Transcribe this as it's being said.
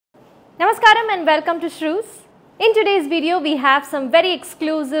Namaskaram and welcome to Shrus. In today's video, we have some very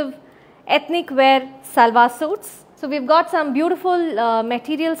exclusive ethnic wear salwar suits. So we've got some beautiful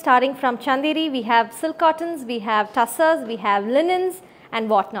material starting from Chanderi. We have silk cottons, we have tussars, we have linens and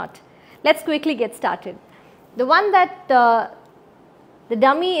whatnot. Let's quickly get started. The one that the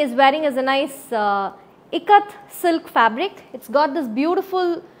dummy is wearing is a nice ikat silk fabric. It's got this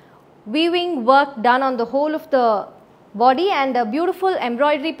beautiful weaving work done on the whole of the body and a beautiful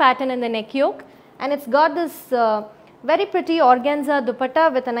embroidery pattern in the neck yoke, and it's got this very pretty organza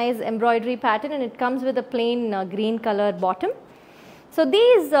dupatta with a nice embroidery pattern, and it comes with a plain green color bottom. So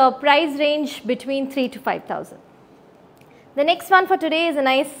these price range between 3 to 5,000. The next one for today is a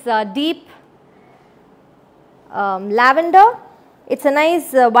nice deep lavender. It's a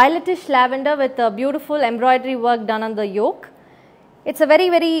nice violetish lavender with a beautiful embroidery work done on the yoke. It's a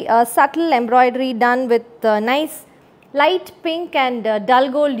very subtle embroidery done with nice light pink and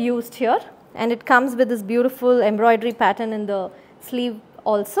dull gold used here, and it comes with this beautiful embroidery pattern in the sleeve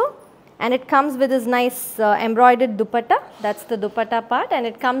also, and it comes with this nice embroidered dupatta. That's the dupatta part, and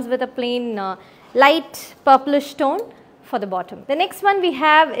it comes with a plain light purplish tone for the bottom. The next one we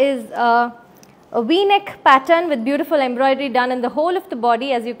have is a V-neck pattern with beautiful embroidery done in the whole of the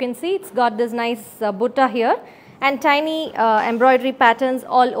body. As you can see, it's got this nice butta here and tiny embroidery patterns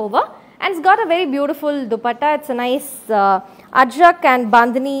all over. And it's got a very beautiful dupatta. It's a nice ajrak and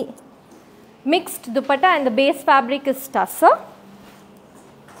bandhani mixed dupatta, and the base fabric is tussar.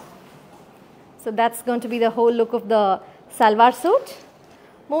 So that's going to be the whole look of the salwar suit.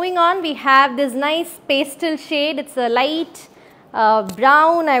 Moving on, we have this nice pastel shade. It's a light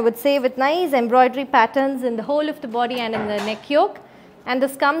brown, I would say, with nice embroidery patterns in the whole of the body and in the neck yoke. And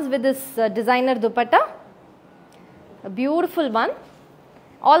this comes with this designer dupatta, a beautiful one.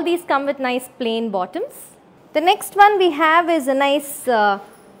 All these come with nice plain bottoms. The next one we have is a nice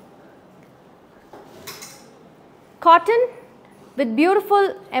cotton with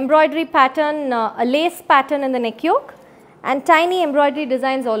beautiful embroidery pattern, a lace pattern in the neck yoke, and tiny embroidery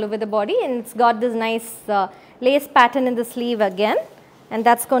designs all over the body, and it's got this nice lace pattern in the sleeve again, and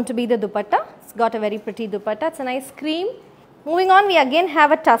that's going to be the dupatta. It's got a very pretty dupatta. It's a nice cream. Moving on, we again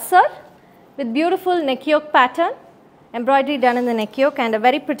have a tussar with beautiful neck yoke pattern, embroidery done in the neck yoke, and a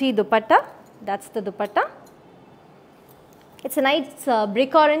very pretty dupatta. That's the dupatta. It's a nice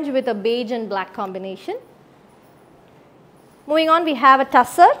brick orange with a beige and black combination. Moving on, we have a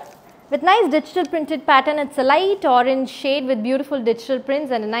tussar with nice digital printed pattern. It's a light orange shade with beautiful digital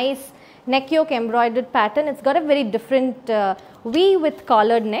prints and a nice neck yoke embroidered pattern. It's got a very different V with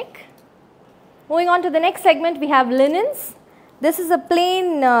collared neck. Moving on to the next segment, we have linens. This is a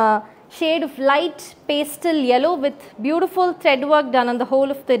plain shade of light pastel yellow with beautiful thread work done on the whole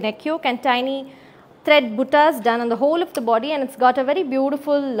of the neck yoke and tiny thread buttas done on the whole of the body, and it's got a very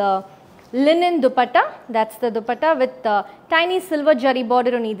beautiful linen dupatta. That's the dupatta with tiny silver jari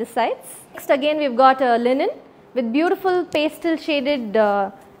border on either sides. Next again we've got a linen with beautiful pastel shaded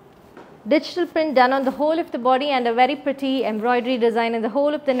digital print done on the whole of the body and a very pretty embroidery design in the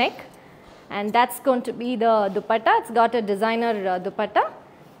whole of the neck, and that's going to be the dupatta. It's got a designer dupatta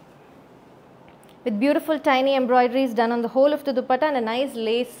with beautiful tiny embroideries done on the whole of the dupatta and a nice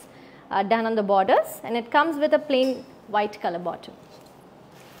lace done on the borders, and it comes with a plain white color bottom.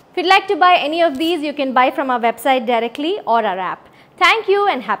 If you'd like to buy any of these, you can buy from our website directly or our app. Thank you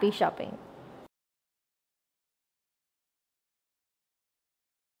and happy shopping.